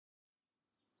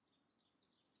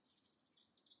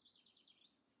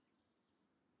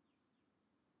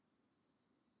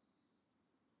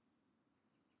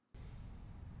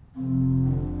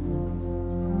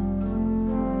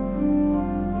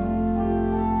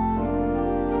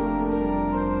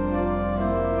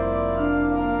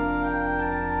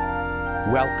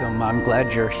Welcome. I'm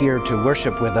glad you're here to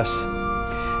worship with us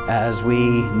as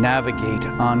we navigate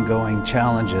ongoing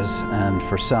challenges and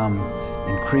for some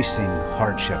increasing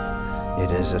hardship.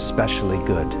 It is especially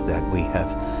good that we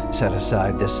have set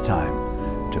aside this time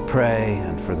to pray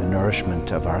and for the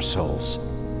nourishment of our souls.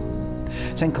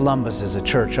 St. Columba's is a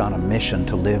church on a mission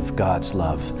to live God's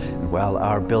love. And while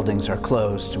our buildings are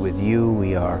closed, with you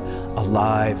we are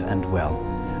alive and well.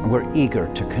 And we're eager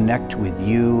to connect with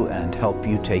you and help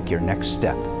you take your next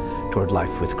step toward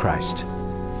life with Christ.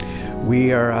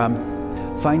 We are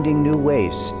finding new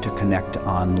ways to connect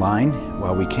online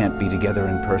while we can't be together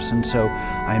in person. So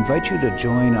I invite you to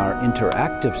join our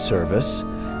interactive service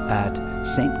at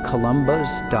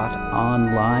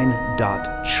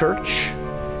stcolumbas.online.church.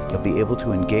 You'll be able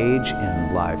to engage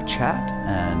in live chat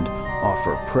and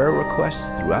offer prayer requests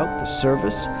throughout the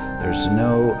service. There's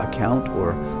no account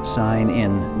or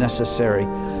sign-in necessary,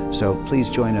 so please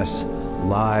join us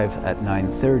live at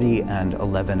 9:30 and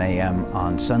 11 a.m.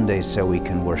 on Sundays so we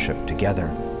can worship together.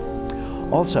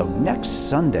 Also, next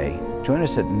Sunday, join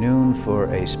us at noon for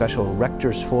a special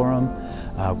Rector's Forum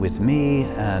with me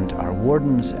and our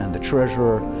wardens and the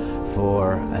treasurer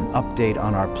for an update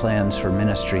on our plans for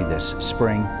ministry this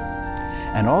spring.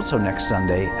 And also next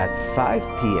Sunday at 5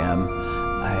 p.m.,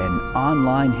 an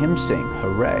online hymn sing.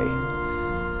 Hooray!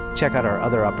 Check out our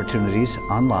other opportunities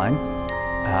online.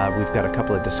 We've got a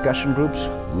couple of discussion groups,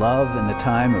 Love in the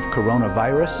Time of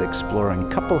Coronavirus, exploring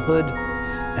couplehood,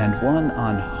 and one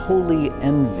on Holy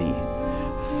Envy,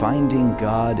 finding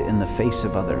God in the face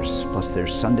of others. Plus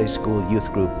there's Sunday School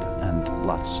Youth Group and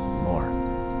lots more.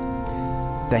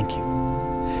 Thank you.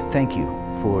 Thank you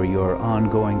for your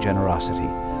ongoing generosity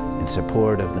in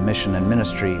support of the mission and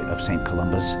ministry of St.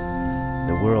 Columba's.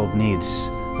 The world needs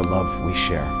the love we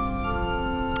share.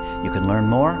 You can learn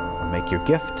more or make your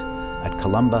gift at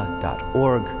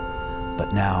columba.org.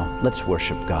 But now, let's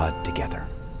worship God together.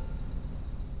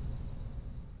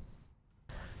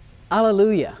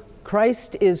 Alleluia.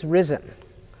 Christ is risen.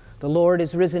 The Lord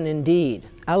is risen indeed.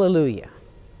 Alleluia.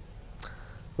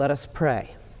 Let us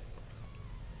pray.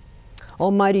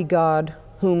 Almighty God,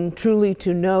 whom truly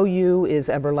to know you is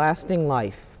everlasting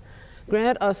life,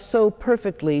 grant us so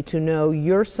perfectly to know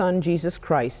your Son, Jesus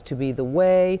Christ, to be the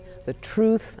way, the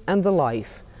truth, and the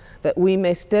life, that we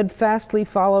may steadfastly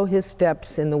follow his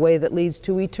steps in the way that leads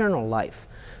to eternal life.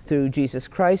 Through Jesus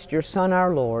Christ, your Son,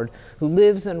 our Lord, who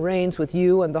lives and reigns with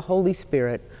you and the Holy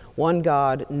Spirit, one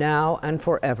God, now and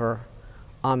forever.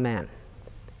 Amen.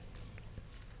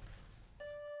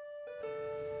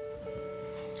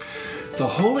 The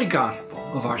Holy Gospel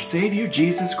of our Savior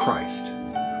Jesus Christ,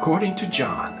 according to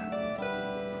John.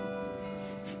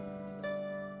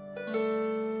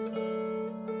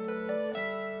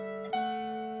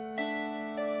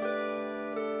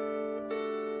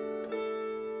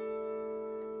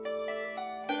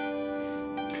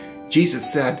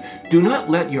 Jesus said, "Do not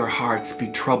let your hearts be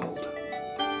troubled.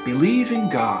 Believe in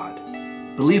God.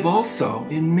 Believe also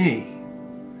in me.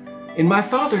 In my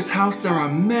Father's house there are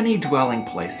many dwelling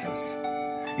places.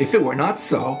 If it were not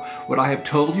so, would I have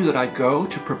told you that I go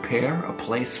to prepare a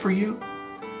place for you?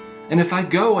 And if I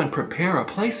go and prepare a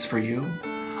place for you,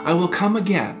 I will come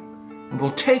again and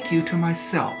will take you to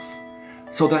myself,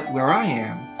 so that where I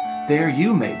am, there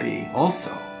you may be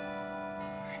also.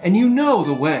 And you know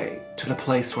the way to the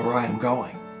place where I am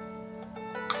going."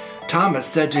 Thomas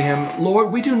said to him,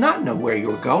 "Lord, we do not know where you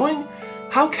are going.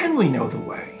 How can we know the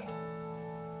way?"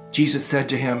 Jesus said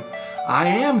to him, "I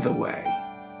am the way,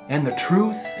 and the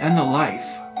truth, and the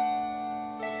life.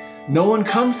 No one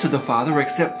comes to the Father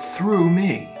except through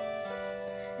me.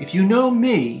 If you know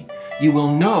me, you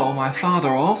will know my Father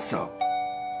also.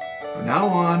 From now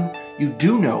on, you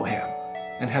do know him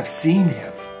and have seen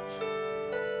him."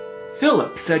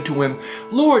 Philip said to him,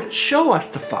 "Lord, show us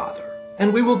the Father,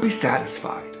 and we will be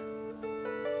satisfied."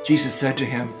 Jesus said to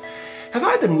him, "Have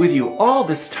I been with you all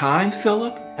this time,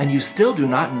 Philip, and you still do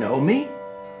not know me?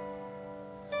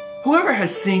 Whoever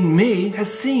has seen me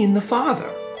has seen the Father.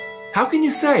 How can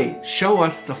you say, 'Show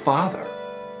us the Father'?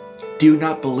 Do you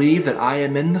not believe that I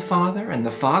am in the Father, and the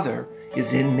Father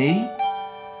is in me?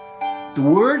 The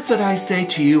words that I say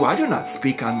to you I do not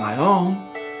speak on my own,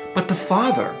 but the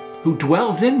Father who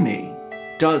dwells in me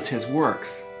does his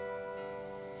works.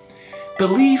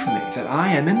 Believe me that I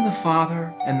am in the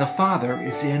Father, and the Father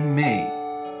is in me.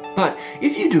 But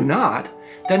if you do not,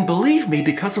 then believe me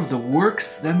because of the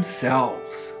works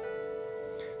themselves.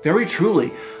 Very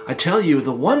truly, I tell you,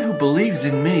 the one who believes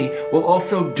in me will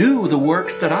also do the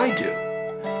works that I do,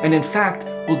 and in fact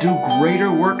will do greater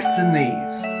works than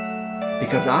these,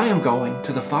 because I am going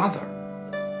to the Father.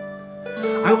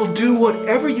 I will do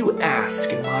whatever you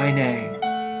ask in my name,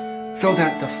 so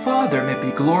that the Father may be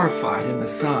glorified in the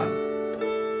Son.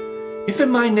 If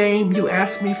in my name you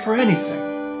ask me for anything,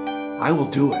 I will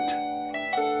do it.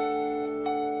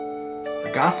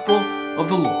 The Gospel of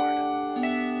the Lord.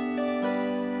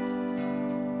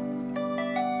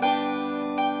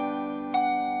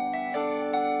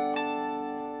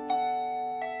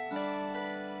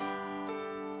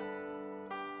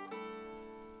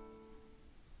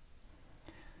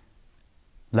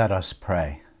 Let us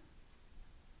pray.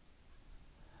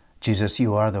 Jesus,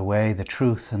 you are the way, the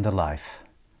truth, and the life.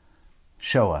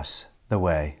 Show us the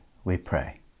way, we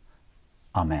pray.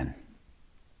 Amen.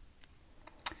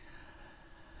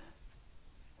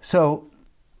 So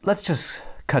let's just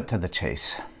cut to the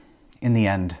chase. In the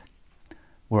end,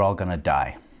 we're all going to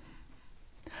die.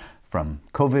 From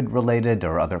COVID-related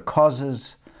or other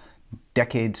causes,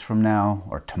 decades from now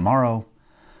or tomorrow,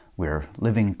 we're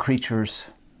living creatures,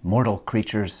 mortal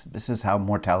creatures. This is how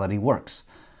mortality works.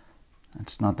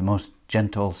 It's not the most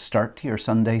gentle start to your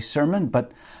Sunday sermon,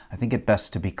 but I think it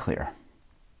best to be clear.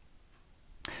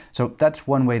 So that's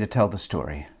one way to tell the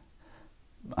story.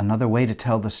 Another way to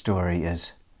tell the story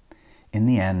is, in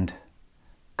the end,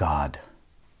 God.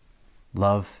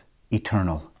 Love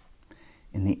eternal.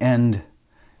 In the end,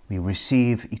 we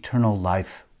receive eternal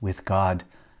life with God,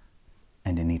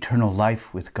 and in eternal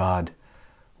life with God,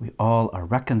 we all are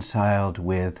reconciled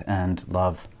with and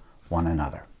love one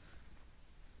another.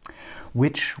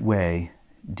 Which way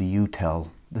do you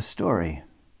tell the story?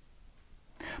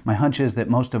 My hunch is that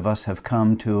most of us have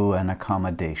come to an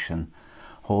accommodation,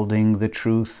 holding the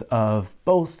truth of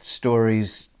both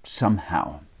stories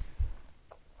somehow.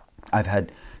 I've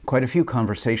had quite a few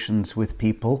conversations with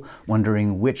people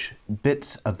wondering which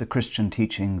bits of the Christian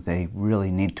teaching they really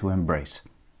need to embrace.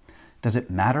 Does it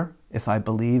matter if I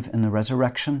believe in the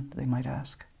resurrection, they might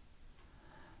ask?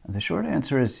 And the short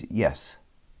answer is yes,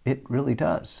 it really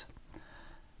does.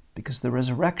 Because the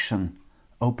resurrection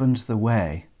opens the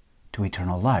way to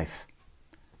eternal life.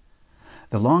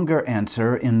 The longer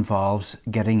answer involves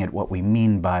getting at what we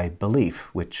mean by belief,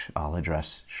 which I'll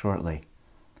address shortly.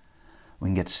 We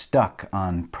can get stuck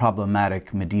on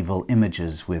problematic medieval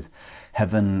images with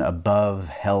heaven above,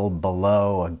 hell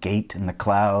below, a gate in the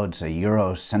clouds, a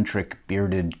Eurocentric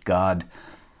bearded God.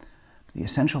 The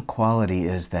essential quality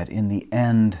is that in the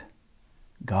end,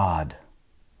 God,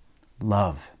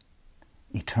 love,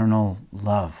 eternal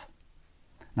love,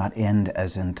 not end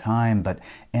as in time, but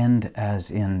end as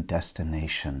in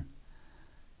destination,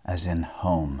 as in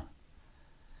home.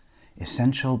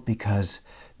 Essential because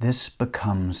this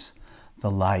becomes the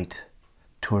light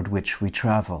toward which we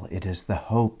travel. It is the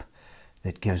hope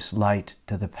that gives light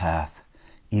to the path,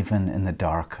 even in the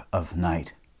dark of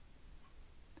night.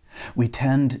 We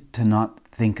tend to not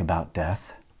think about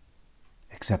death,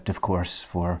 except, of course,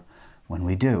 for when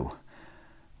we do,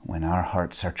 when our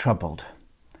hearts are troubled,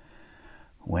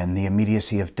 when the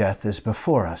immediacy of death is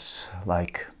before us,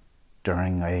 like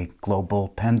during a global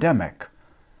pandemic,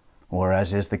 or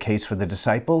as is the case for the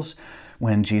disciples,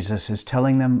 when Jesus is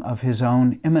telling them of his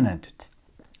own imminent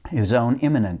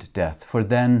death. For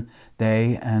then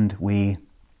they and we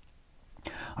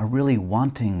are really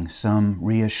wanting some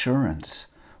reassurance.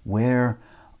 Where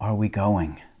are we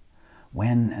going?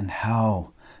 When and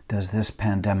how does this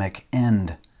pandemic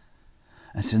end?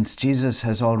 And since Jesus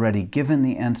has already given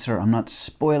the answer, I'm not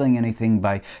spoiling anything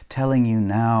by telling you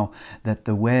now that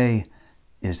the way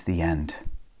is the end.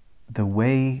 The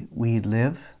way we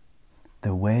live,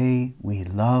 the way we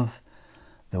love,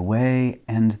 the way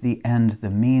and the end, the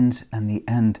means and the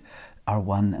end are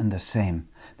one and the same.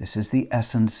 This is the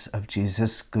essence of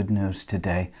Jesus' good news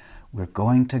today. We're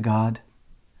going to God.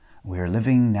 We're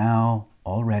living now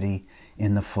already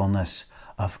in the fullness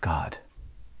of God.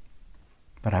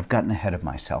 But I've gotten ahead of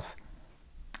myself.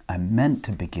 I meant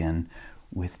to begin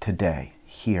with today,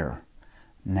 here,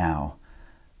 now,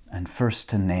 and first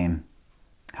to name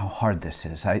how hard this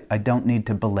is. I don't need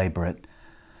to belabor it.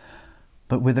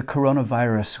 But with the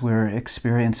coronavirus, we're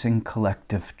experiencing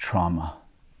collective trauma,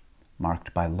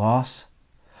 marked by loss,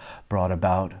 brought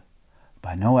about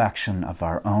by no action of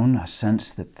our own, a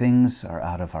sense that things are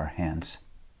out of our hands.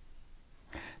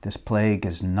 This plague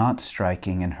is not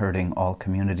striking and hurting all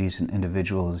communities and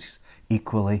individuals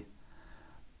equally,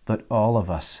 but all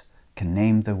of us can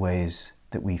name the ways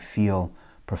that we feel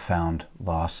profound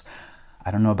loss. I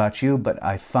don't know about you, but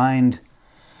I find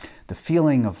the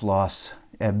feeling of loss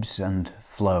ebbs and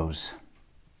flows.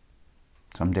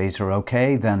 Some days are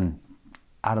okay, then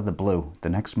out of the blue, the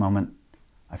next moment,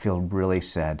 I feel really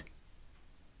sad.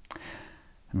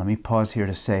 And let me pause here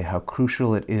to say how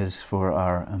crucial it is for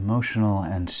our emotional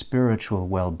and spiritual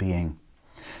well-being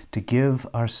to give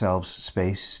ourselves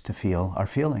space to feel our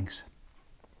feelings,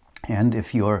 And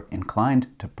if you're inclined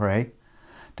to pray,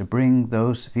 to bring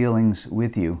those feelings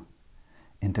with you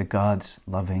into God's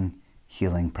loving,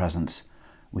 healing presence.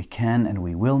 We can and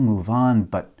we will move on,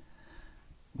 but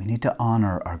we need to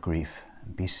honor our grief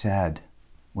and be sad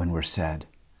when we're sad.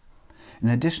 In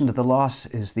addition to the loss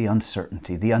is the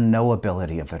uncertainty, the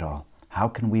unknowability of it all. How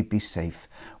can we be safe?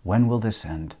 When will this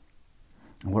end?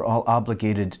 And we're all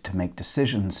obligated to make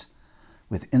decisions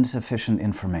with insufficient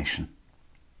information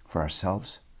for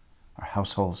ourselves, our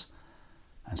households,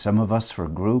 and some of us for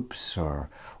groups or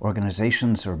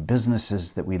organizations or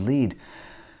businesses that we lead.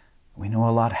 We know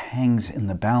a lot hangs in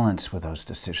the balance with those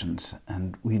decisions,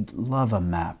 and we'd love a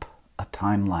map, a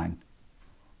timeline.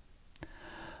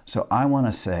 So I want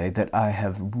to say that I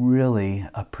have really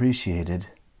appreciated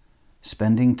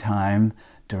spending time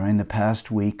during the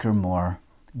past week or more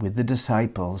with the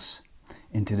disciples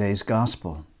in today's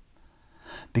gospel.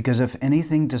 Because if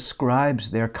anything describes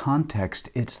their context,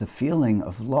 it's the feeling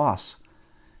of loss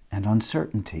and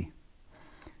uncertainty.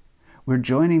 We're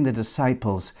joining the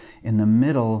disciples in the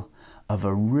middle of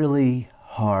a really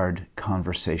hard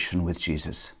conversation with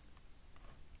Jesus.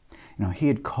 You know, he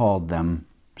had called them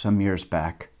some years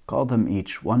back, called them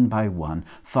each one by one,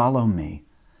 "Follow me."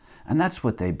 And that's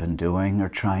what they've been doing or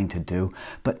trying to do.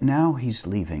 But now he's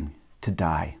leaving to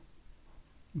die.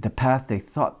 The path they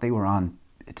thought they were on,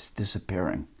 it's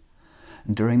disappearing.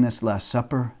 And during this Last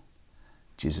Supper,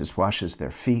 Jesus washes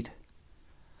their feet,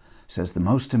 says the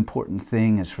most important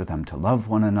thing is for them to love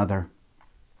one another.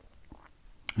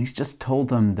 He's just told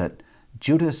them that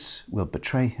Judas will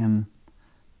betray him,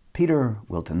 Peter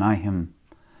will deny him,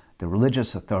 the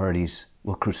religious authorities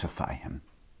will crucify him.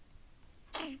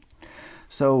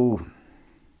 So,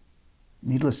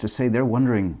 needless to say, they're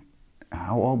wondering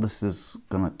how all this is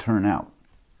going to turn out.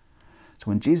 So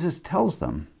when Jesus tells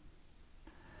them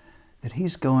that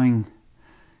he's going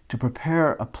to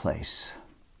prepare a place,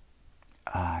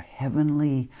 a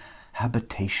heavenly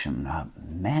habitation, a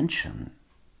mansion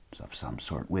of some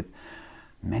sort with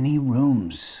many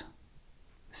rooms,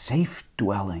 safe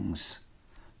dwellings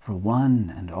for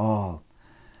one and all,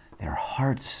 their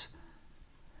hearts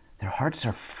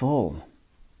are full.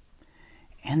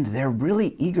 And they're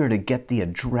really eager to get the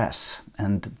address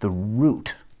and the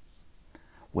route.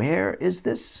 Where is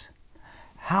this?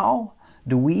 How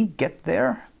do we get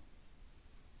there?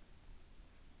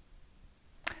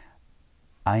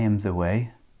 I am the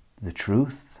way, the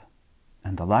truth,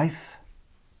 and the life.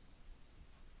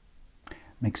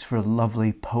 Makes for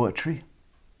lovely poetry,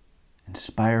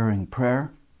 inspiring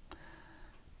prayer.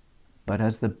 But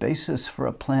as the basis for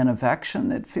a plan of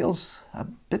action, it feels a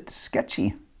bit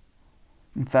sketchy.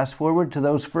 And fast forward to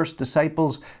those first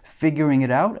disciples figuring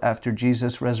it out after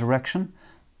Jesus' resurrection,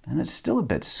 and it's still a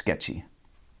bit sketchy.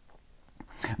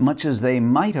 Much as they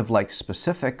might have liked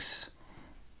specifics,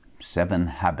 7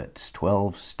 habits,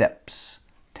 12 steps,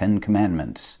 10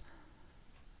 commandments,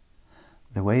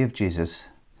 the way of Jesus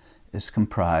is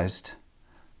comprised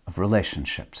of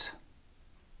relationships.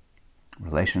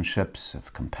 Relationships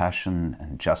of compassion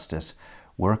and justice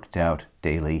worked out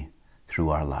daily through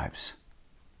our lives.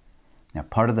 Now,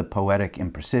 part of the poetic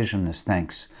imprecision is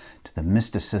thanks to the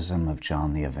mysticism of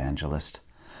John the Evangelist.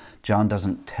 John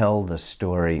doesn't tell the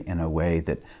story in a way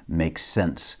that makes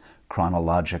sense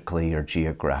chronologically or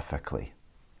geographically.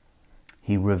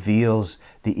 He reveals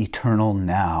the eternal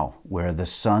now, where the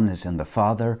Son is in the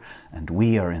Father and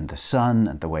we are in the Son,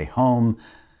 and the way home.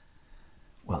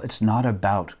 Well, it's not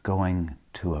about going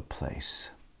to a place.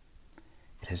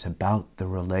 It is about the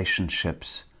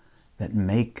relationships that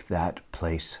make that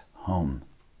place home.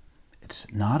 It's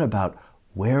not about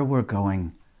where we're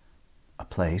going, a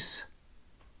place.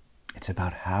 It's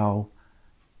about how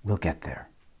we'll get there.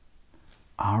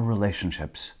 Our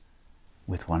relationships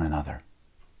with one another.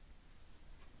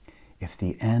 If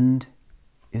the end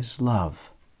is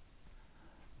love,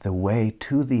 the way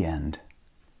to the end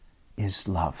is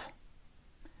love.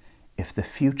 If the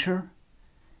future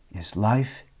is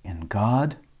life in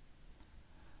God,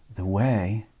 the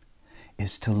way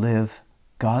is to live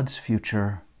God's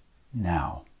future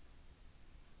now.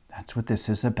 That's what this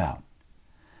is about.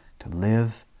 To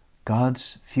live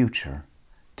God's future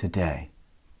today.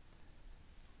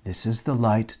 This is the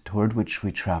light toward which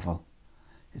we travel.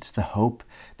 It's the hope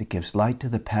that gives light to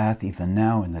the path even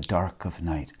now in the dark of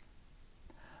night.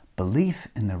 Belief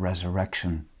in the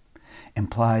resurrection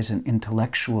implies an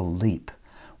intellectual leap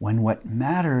when what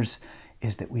matters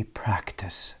is that we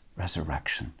practice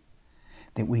resurrection,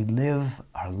 that we live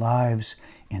our lives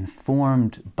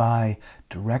informed by,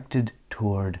 directed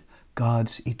toward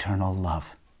God's eternal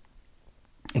love.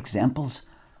 Examples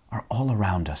are all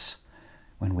around us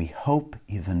when we hope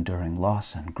even during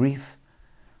loss and grief,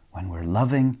 when we're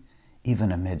loving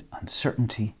even amid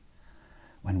uncertainty,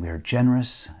 when we're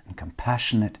generous and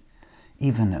compassionate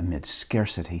even amid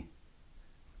scarcity.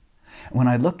 When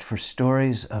I looked for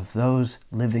stories of those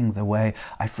living the way,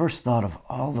 I first thought of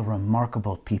all the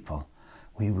remarkable people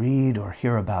we read or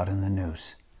hear about in the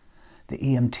news. The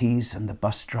EMTs and the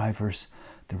bus drivers,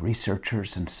 the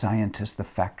researchers and scientists, the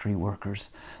factory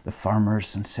workers, the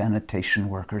farmers and sanitation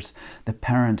workers, the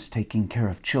parents taking care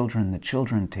of children, the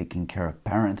children taking care of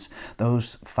parents,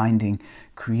 those finding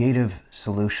creative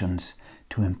solutions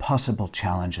to impossible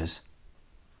challenges.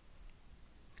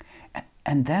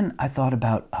 And then I thought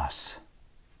about us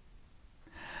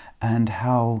and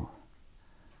how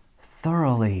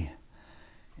thoroughly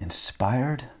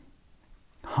inspired,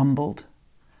 humbled,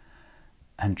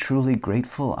 and truly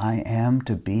grateful I am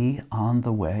to be on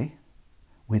the way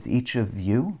with each of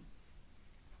you.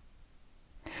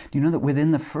 Do you know that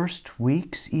within the first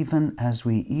weeks, even as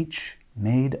we each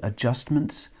made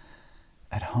adjustments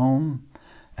at home,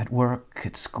 at work,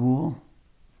 at school,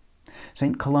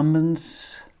 St.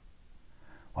 Columban's,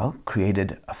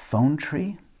 created a phone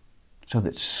tree so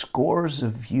that scores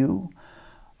of you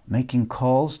making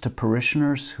calls to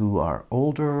parishioners who are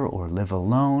older or live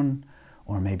alone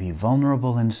or maybe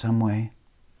vulnerable in some way,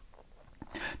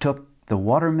 took the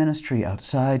water ministry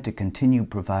outside to continue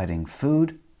providing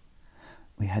food.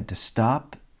 We had to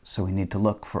stop, so we need to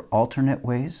look for alternate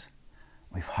ways.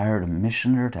 We've hired a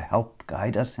missioner to help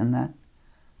guide us in that.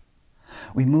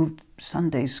 We moved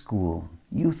Sunday school,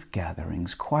 youth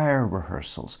gatherings, choir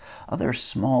rehearsals, other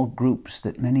small groups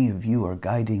that many of you are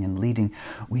guiding and leading.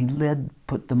 We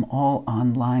put them all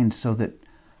online so that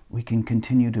we can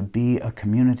continue to be a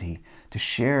community, to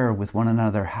share with one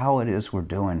another how it is we're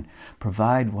doing,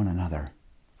 provide one another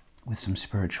with some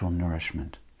spiritual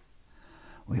nourishment.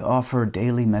 We offer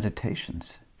daily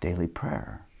meditations, daily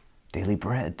prayer, daily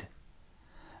bread.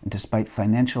 And despite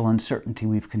financial uncertainty,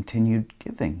 we've continued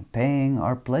giving, paying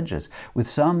our pledges, with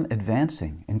some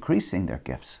advancing, increasing their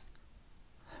gifts.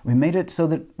 We made it so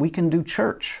that we can do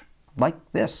church like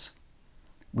this,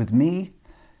 with me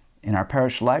in our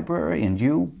parish library and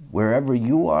you, wherever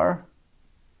you are,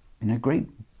 in a great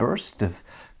burst of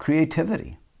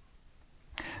creativity.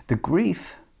 The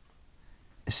grief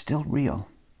is still real,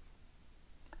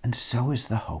 and so is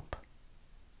the hope.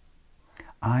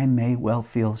 I may well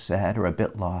feel sad or a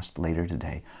bit lost later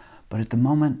today, but at the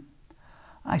moment,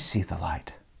 I see the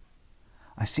light.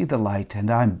 I see the light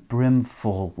and I'm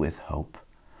brimful with hope.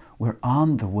 We're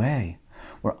on the way.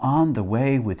 We're on the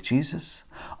way with Jesus,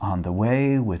 on the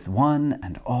way with one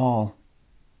and all.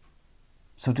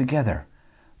 So together,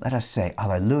 let us say,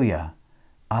 Alleluia,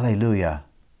 Alleluia,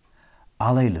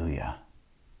 Alleluia.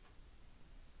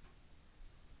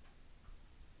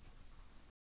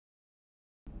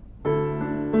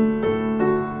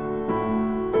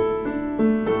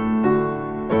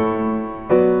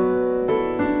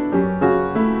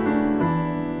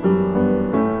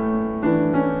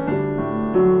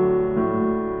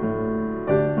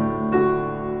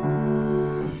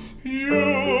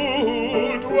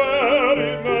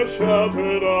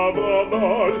 Shelter of the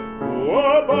Lord, who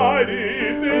abide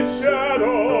in this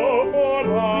shadow for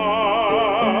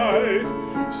life.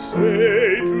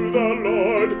 Say to the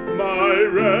Lord, my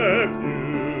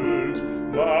refuge,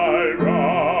 my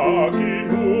rock in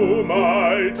whom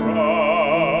I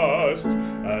trust,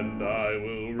 and I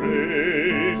will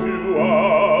raise you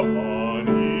up on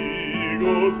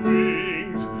eagle's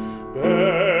wings,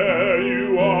 bear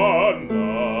you on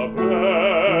the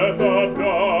breath of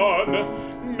dawn,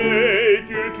 make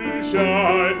you to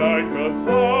shine like the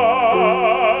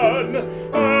sun,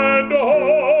 and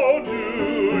hold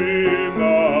you in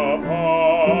the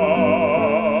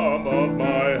palm of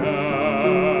my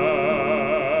hand.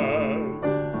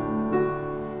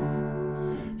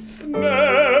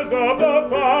 Snares of the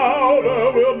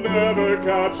fowler will never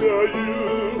capture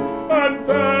you, and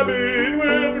famine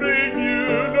will bring you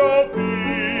no fear.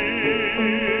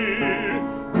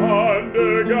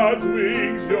 Under God's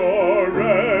wings your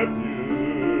refuge,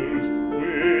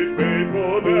 with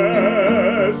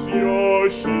faithfulness your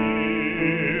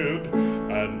shield,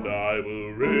 and I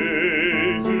will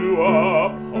raise you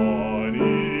up on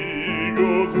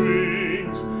eagle's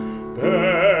wings,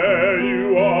 bear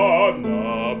you on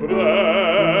the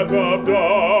breath of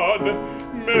dawn,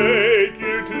 make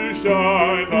you to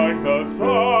shine like the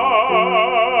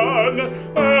sun,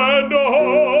 and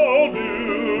hold you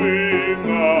in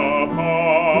the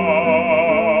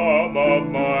palm of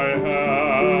my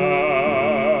hand.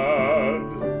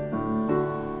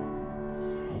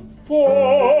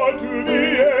 For to the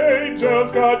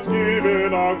angels God's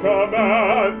given a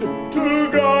command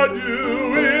to guard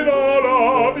you in all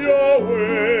of your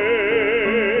ways.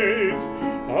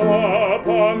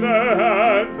 on their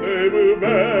hands they will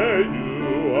bear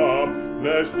you up,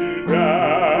 lest you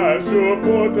dash your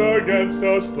foot against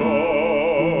a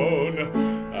stone.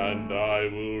 And I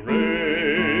will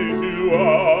raise you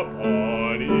up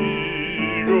on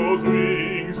eagle's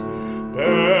wings,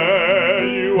 bear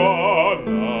you on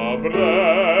the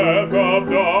breath of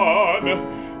dawn,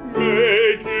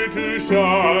 make you to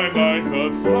shine like the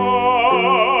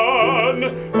sun,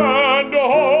 and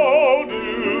hold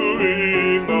you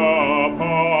in the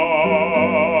palm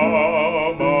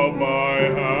of my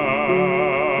hand.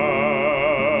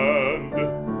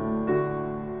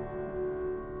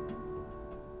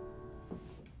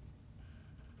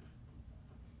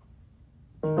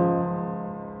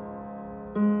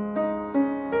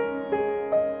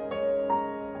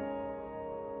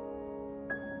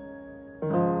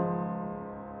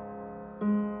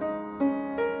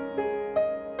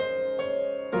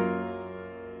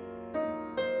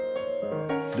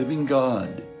 Living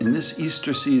God, in this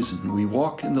Easter season, we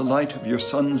walk in the light of your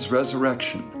Son's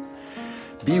resurrection.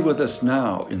 Be with us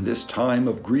now in this time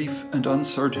of grief and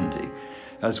uncertainty,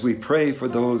 as we pray for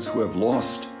those who have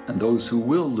lost and those who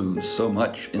will lose so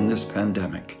much in this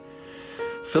pandemic.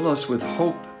 Fill us with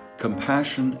hope,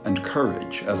 compassion, and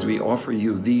courage as we offer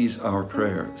you these our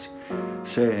prayers,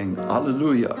 saying,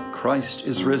 Alleluia, Christ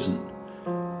is risen.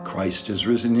 Christ is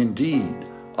risen indeed.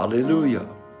 Alleluia.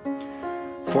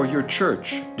 For your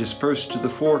church, dispersed to the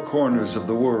four corners of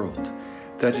the world,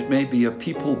 that it may be a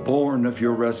people born of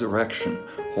your resurrection,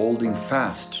 holding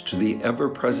fast to the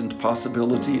ever-present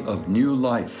possibility of new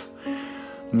life,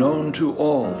 known to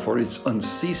all for its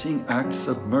unceasing acts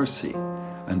of mercy,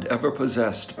 and ever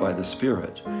possessed by the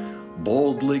Spirit,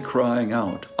 boldly crying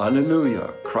out,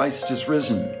 Alleluia, Christ is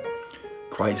risen.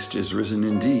 Christ is risen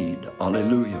indeed.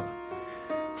 Alleluia.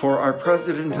 For our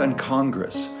President and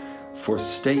Congress, for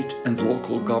state and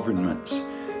local governments,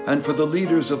 and for the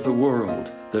leaders of the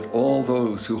world, that all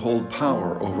those who hold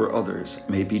power over others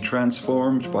may be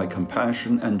transformed by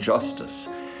compassion and justice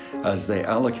as they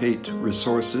allocate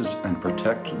resources and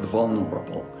protect the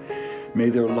vulnerable. May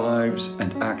their lives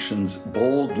and actions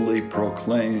boldly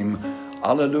proclaim,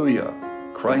 Alleluia,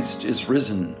 Christ is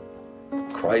risen.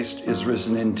 Christ is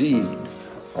risen indeed.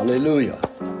 Alleluia.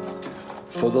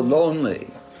 For the lonely,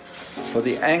 for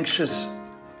the anxious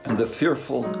and the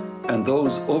fearful, and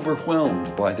those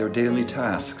overwhelmed by their daily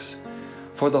tasks,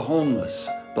 for the homeless,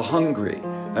 the hungry,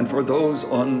 and for those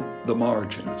on the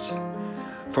margins,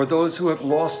 for those who have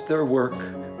lost their work,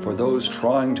 for those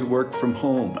trying to work from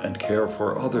home and care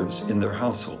for others in their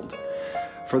household,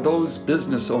 for those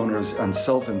business owners and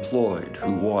self-employed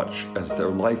who watch as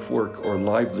their life work or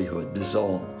livelihood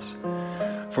dissolves,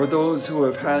 for those who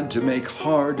have had to make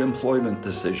hard employment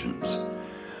decisions,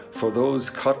 for those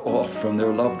cut off from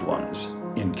their loved ones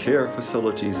in care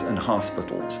facilities and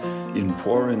hospitals, in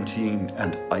quarantine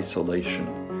and isolation.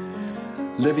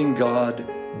 Living God,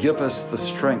 give us the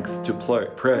strength to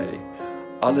pray,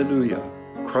 Alleluia,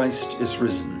 Christ is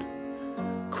risen.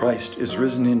 Christ is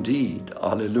risen indeed,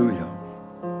 Alleluia.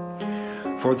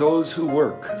 For those who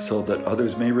work so that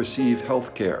others may receive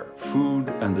health care, food,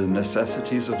 and the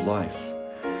necessities of life.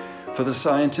 For the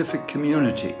scientific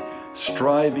community,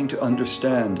 striving to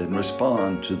understand and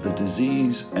respond to the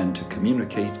disease and to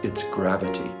communicate its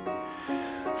gravity.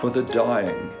 For the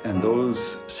dying and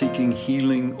those seeking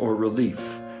healing or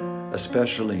relief,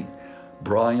 especially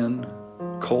Brian,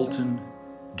 Colton,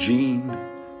 Jean,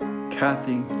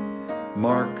 Kathy,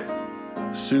 Mark,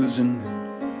 Susan,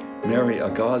 Mary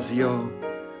Agazio,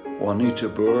 Juanita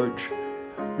Burge,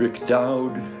 Rick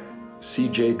Dowd,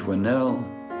 C.J. Dwinell,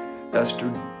 Esther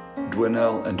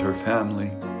Dwinell and her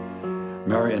family,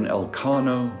 Marian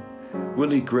Elcano,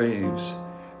 Willie Graves,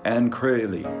 Anne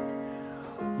Crayley,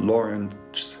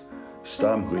 Lawrence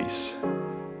Stamhuis,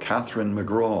 Catherine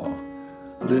McGraw,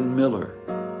 Lynn Miller,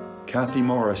 Kathy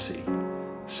Morrissey,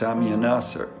 Samia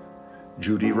Nasser,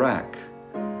 Judy Rack,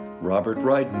 Robert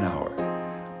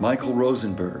Reidenauer, Michael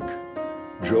Rosenberg,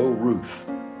 Joe Ruth,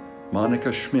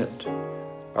 Monica Schmidt,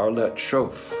 Arlette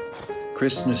Schoaf,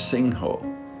 Krishna Singho,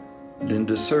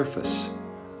 Linda Surface,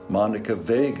 Monica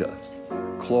Vega,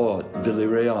 Claude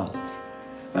Villarreal,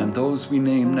 and those we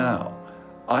name now,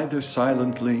 either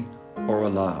silently or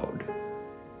aloud.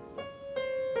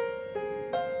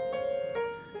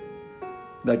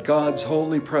 That God's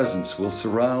holy presence will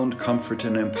surround, comfort,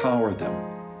 and empower them.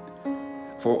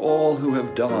 For all who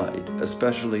have died,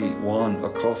 especially Juan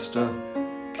Acosta,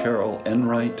 Carol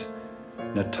Enright,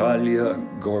 Natalia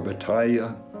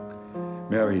Gorbataya,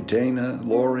 Mary Dana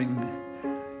Loring,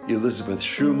 Elizabeth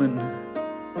Schumann,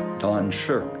 Don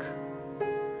Shirk,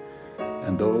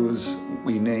 and those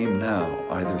we name now,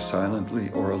 either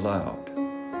silently or aloud.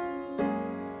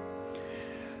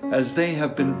 As they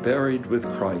have been buried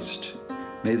with Christ,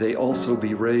 may they also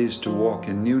be raised to walk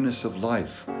in newness of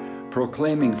life,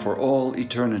 proclaiming for all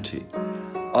eternity,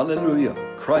 Alleluia,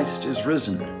 Christ is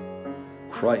risen.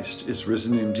 Christ is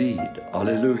risen indeed.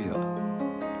 Alleluia.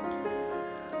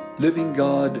 Living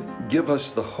God, give us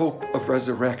the hope of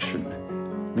resurrection.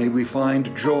 May we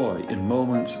find joy in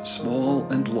moments small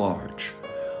and large,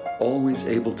 always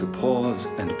able to pause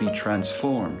and be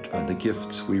transformed by the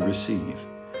gifts we receive.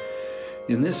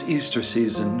 In this Easter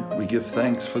season, we give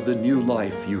thanks for the new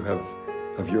life you have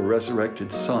of your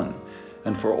resurrected Son,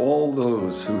 and for all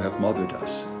those who have mothered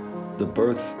us, the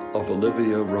birth of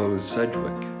Olivia Rose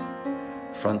Sedgwick,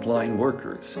 frontline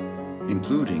workers,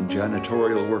 including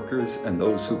janitorial workers and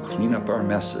those who clean up our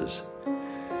messes,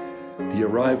 the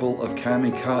arrival of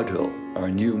Cami Cowdill, our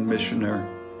new missioner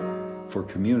for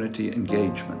community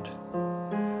engagement,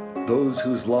 those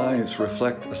whose lives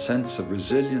reflect a sense of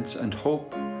resilience and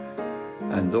hope,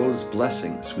 and those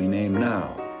blessings we name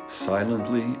now,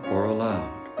 silently or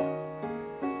aloud.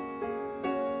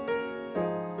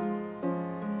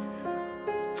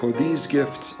 For these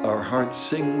gifts our hearts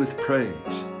sing with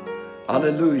praise.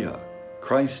 Alleluia,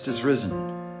 Christ is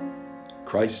risen.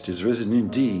 Christ is risen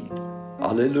indeed.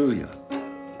 Alleluia.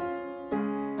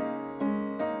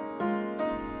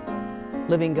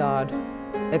 Living God,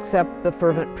 accept the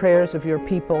fervent prayers of your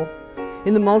people.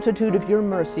 In the multitude of your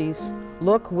mercies,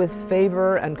 look with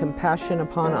favor and compassion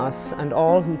upon us and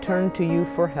all who turn to you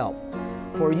for help.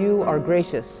 For you are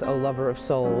gracious, O lover of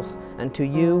souls, and to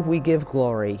you we give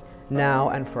glory, now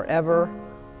and forever.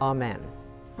 Amen.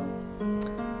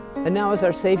 And now, as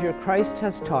our Savior Christ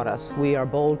has taught us, we are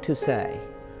bold to say,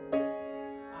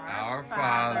 Our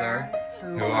Father,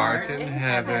 who art in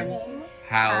heaven,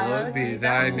 hallowed be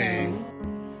thy name.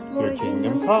 Your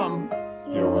kingdom come,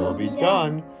 your will be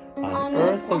done, on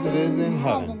earth as it is in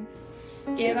heaven.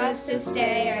 Give us this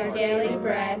day our daily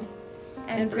bread,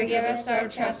 and forgive us our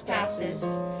trespasses,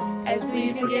 as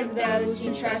we forgive those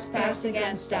who trespass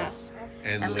against us.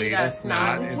 And lead us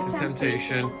not into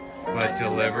temptation, but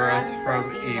deliver us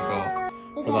from evil.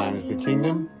 For thine is the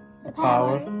kingdom, the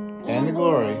power, and the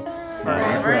glory,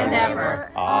 Forever and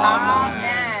ever.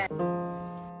 Amen.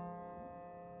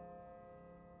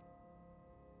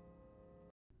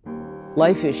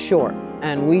 life is short,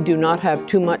 and we do not have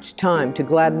too much time to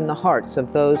gladden the hearts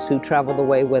of those who travel the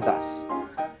way with us.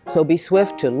 So be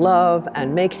swift to love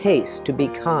and make haste to be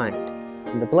kind.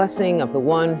 And the blessing of the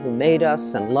one who made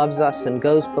us and loves us and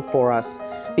goes before us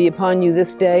be upon you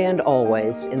this day and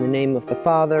always, in the name of the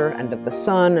Father, and of the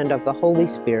Son, and of the Holy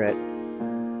Spirit.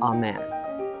 Amen.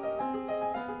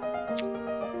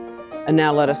 And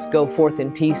now let us go forth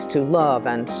in peace to love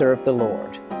and serve the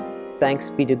Lord. Thanks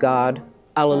be to God.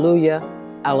 Alleluia,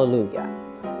 alleluia.